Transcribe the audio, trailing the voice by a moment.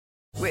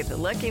With the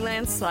Lucky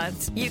Land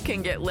Slots, you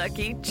can get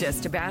lucky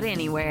just about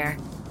anywhere.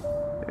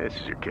 This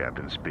is your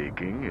captain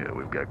speaking.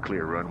 We've got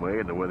clear runway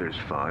and the weather's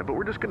fine, but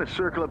we're just going to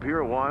circle up here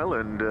a while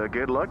and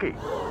get lucky.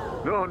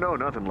 No,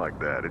 nothing like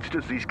that. It's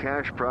just these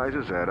cash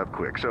prizes add up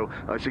quick. So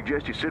I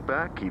suggest you sit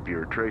back, keep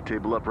your tray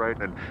table upright,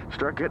 and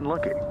start getting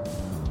lucky.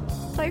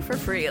 Play for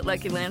free at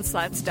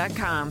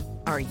LuckyLandSlots.com.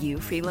 Are you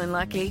feeling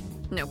lucky?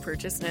 No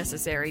purchase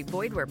necessary.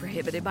 Void where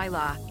prohibited by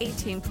law.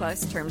 18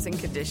 plus terms and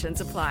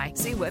conditions apply.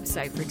 See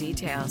website for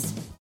details.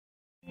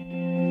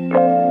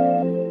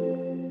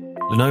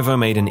 Lenovo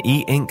made an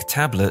e-ink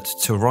tablet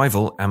to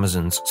rival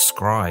Amazon's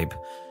Scribe.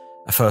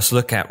 A first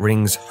look at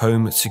Ring's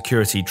home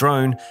security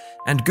drone,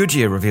 and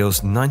Goodyear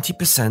reveals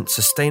 90%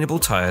 sustainable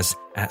tires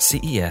at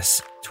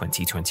CES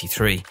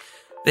 2023.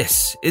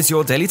 This is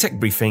your Daily Tech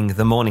Briefing,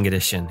 the morning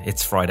edition.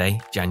 It's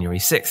Friday, January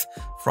 6th.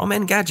 From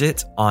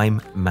Engadget,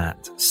 I'm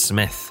Matt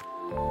Smith.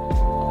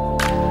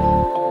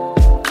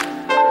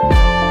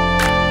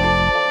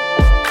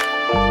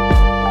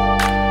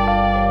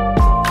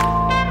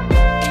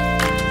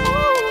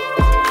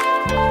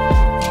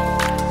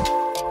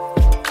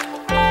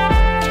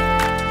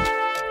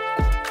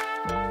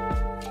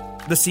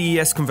 The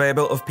CES conveyor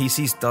belt of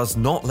PCs does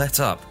not let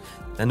up.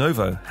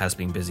 Lenovo has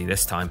been busy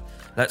this time.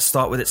 Let's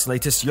start with its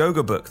latest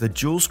Yoga Book, the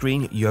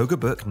dual-screen Yoga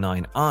Book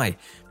 9i.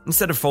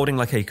 Instead of folding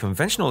like a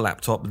conventional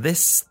laptop,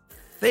 this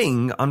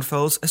thing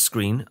unfurls a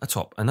screen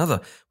atop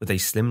another, with a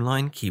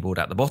slimline keyboard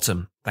at the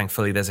bottom.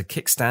 Thankfully, there's a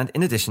kickstand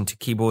in addition to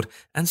keyboard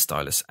and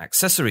stylus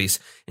accessories,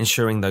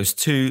 ensuring those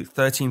two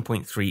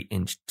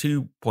 13.3-inch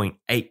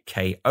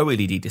 2.8K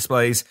OLED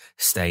displays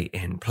stay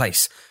in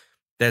place.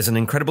 There's an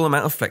incredible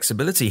amount of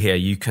flexibility here.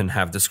 You can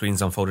have the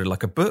screens unfolded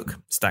like a book,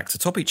 stacked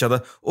atop each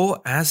other, or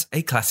as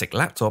a classic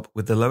laptop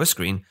with the lower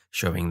screen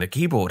showing the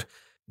keyboard.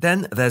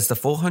 Then there's the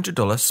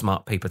 $400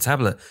 Smart Paper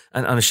tablet,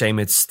 an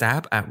unashamed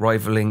stab at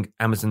rivaling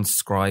Amazon's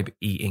Scribe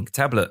e-ink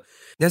tablet.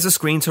 There's a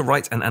screen to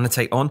write and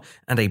annotate on,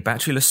 and a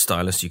batteryless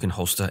stylus you can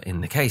holster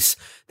in the case.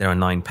 There are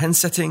 9 pen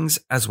settings,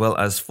 as well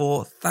as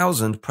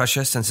 4,000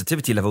 pressure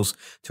sensitivity levels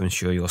to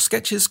ensure your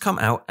sketches come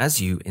out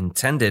as you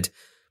intended.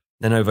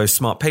 Lenovo's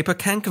Smart Paper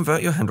can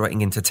convert your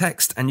handwriting into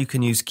text, and you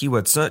can use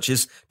keyword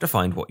searches to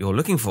find what you're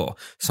looking for,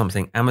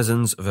 something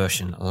Amazon's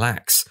version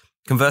lacks.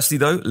 Conversely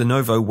though,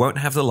 Lenovo won't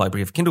have the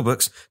library of Kindle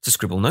books to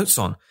scribble notes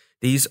on.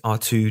 These are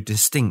two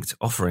distinct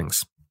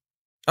offerings.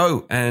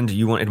 Oh, and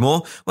you wanted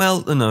more?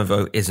 Well,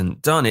 Lenovo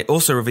isn't done. It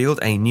also revealed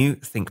a new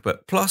ThinkBook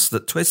Plus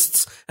that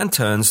twists and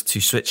turns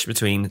to switch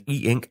between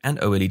e-ink and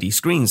OLED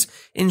screens.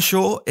 In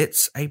short,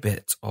 it's a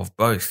bit of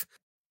both.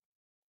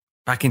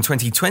 Back in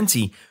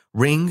 2020,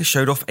 Ring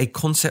showed off a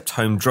concept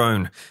home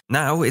drone.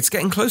 Now it's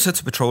getting closer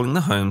to patrolling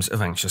the homes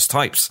of anxious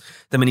types.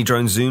 The mini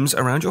drone zooms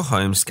around your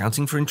home,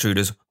 scouting for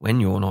intruders when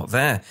you're not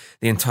there.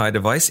 The entire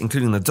device,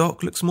 including the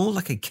dock, looks more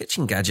like a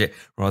kitchen gadget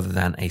rather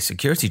than a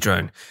security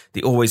drone.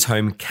 The always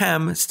home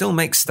cam still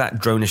makes that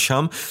drone-ish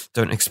hum.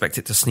 Don't expect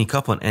it to sneak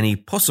up on any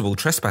possible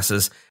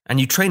trespassers, and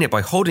you train it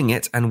by holding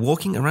it and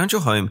walking around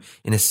your home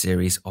in a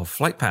series of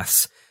flight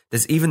paths.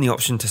 There's even the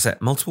option to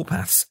set multiple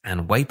paths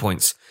and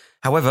waypoints.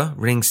 However,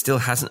 Ring still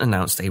hasn't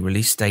announced a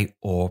release date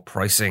or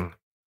pricing.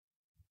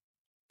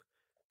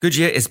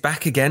 Goodyear is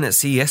back again at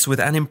CES with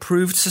an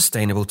improved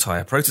sustainable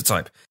tyre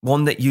prototype,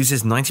 one that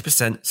uses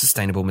 90%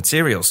 sustainable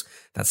materials.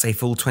 That's a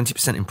full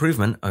 20%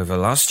 improvement over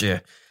last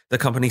year. The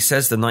company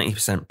says the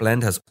 90%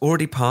 blend has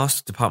already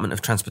passed Department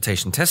of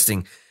Transportation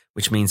testing,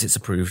 which means it's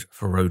approved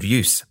for road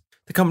use.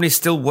 The company is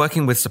still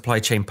working with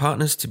supply chain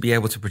partners to be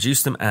able to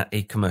produce them at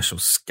a commercial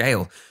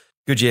scale.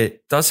 Goodyear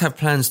does have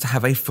plans to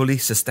have a fully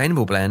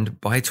sustainable blend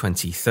by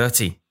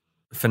 2030.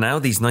 For now,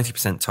 these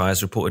 90%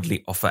 tyres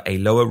reportedly offer a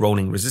lower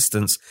rolling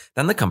resistance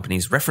than the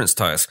company's reference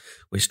tyres,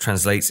 which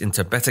translates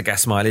into better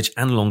gas mileage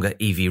and longer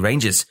EV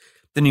ranges.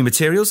 The new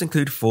materials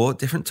include 4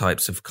 different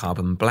types of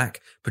carbon black,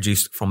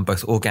 produced from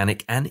both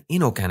organic and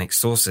inorganic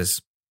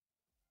sources.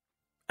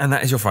 And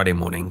that is your Friday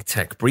morning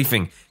tech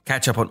briefing.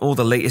 Catch up on all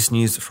the latest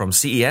news from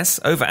CES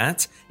over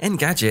at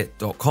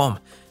Engadget.com.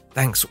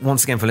 Thanks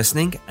once again for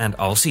listening, and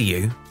I'll see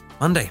you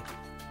Monday.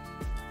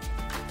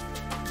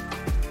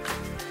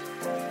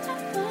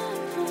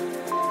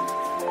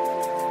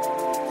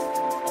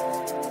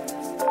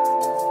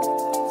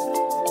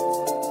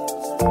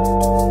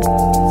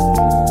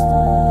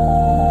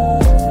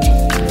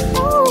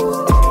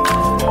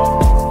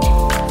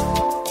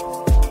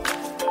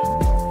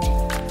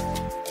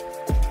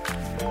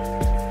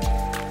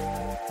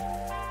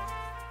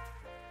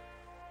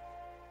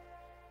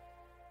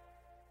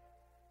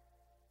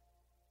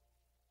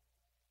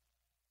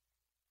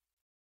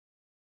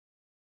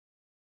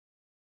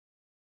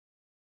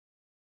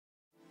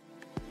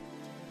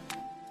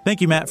 Thank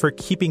you, Matt, for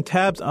keeping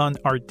tabs on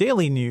our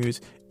daily news.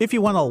 If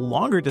you want a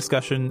longer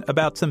discussion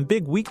about some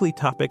big weekly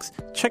topics,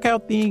 check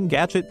out the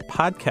Engadget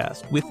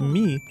podcast with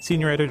me,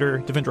 Senior Editor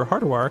Devendra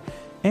Hardawar,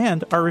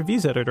 and our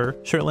reviews editor,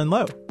 Sherlyn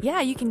Lowe.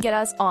 Yeah, you can get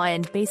us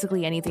on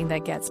basically anything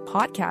that gets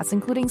podcasts,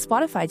 including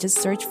Spotify.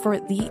 Just search for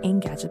the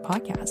Engadget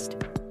podcast.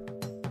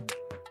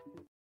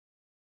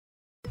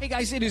 Hey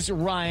guys, it is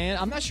Ryan.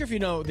 I'm not sure if you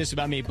know this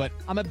about me, but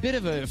I'm a bit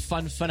of a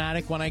fun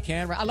fanatic when I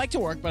can. I like to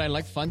work, but I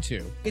like fun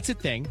too. It's a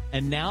thing.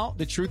 And now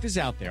the truth is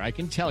out there. I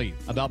can tell you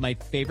about my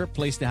favorite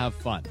place to have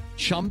fun.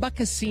 Chumba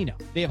Casino.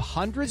 They have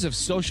hundreds of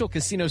social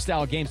casino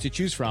style games to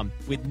choose from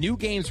with new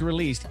games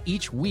released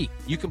each week.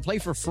 You can play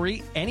for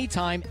free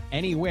anytime,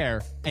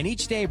 anywhere. And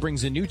each day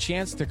brings a new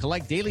chance to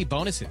collect daily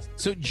bonuses.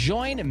 So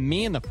join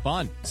me in the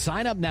fun.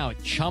 Sign up now at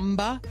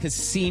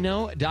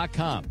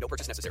ChumbaCasino.com. No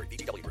purchase necessary.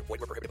 VGW Group. Void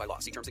where prohibited by law.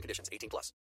 See terms and conditions. 18+.